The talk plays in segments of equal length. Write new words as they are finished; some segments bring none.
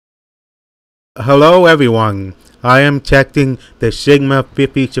Hello everyone, I am testing the Sigma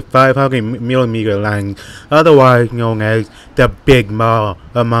 50 to 500mm lens, otherwise known as the Bigma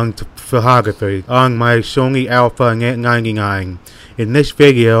among photographers, on my Sony Alpha a99. In this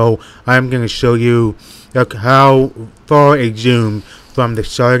video, I am going to show you how far it zooms from the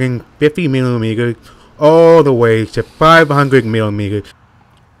starting 50mm all the way to 500mm.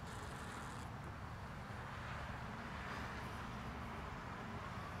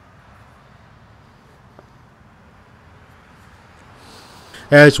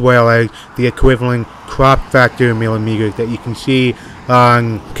 As well as the equivalent crop factor millimeters that you can see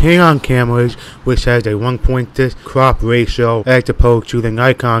on Canon cameras, which has a 1.6 crop ratio, as opposed to the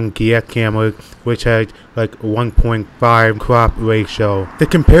Nikon DX cameras, which has like 1.5 crop ratio. The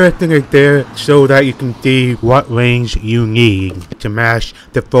comparison is there so that you can see what range you need to match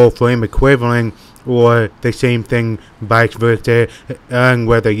the full frame equivalent, or the same thing vice versa, and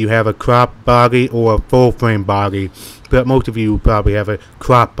whether you have a crop body or a full frame body. But most of you probably have a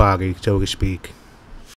crop body, so to speak.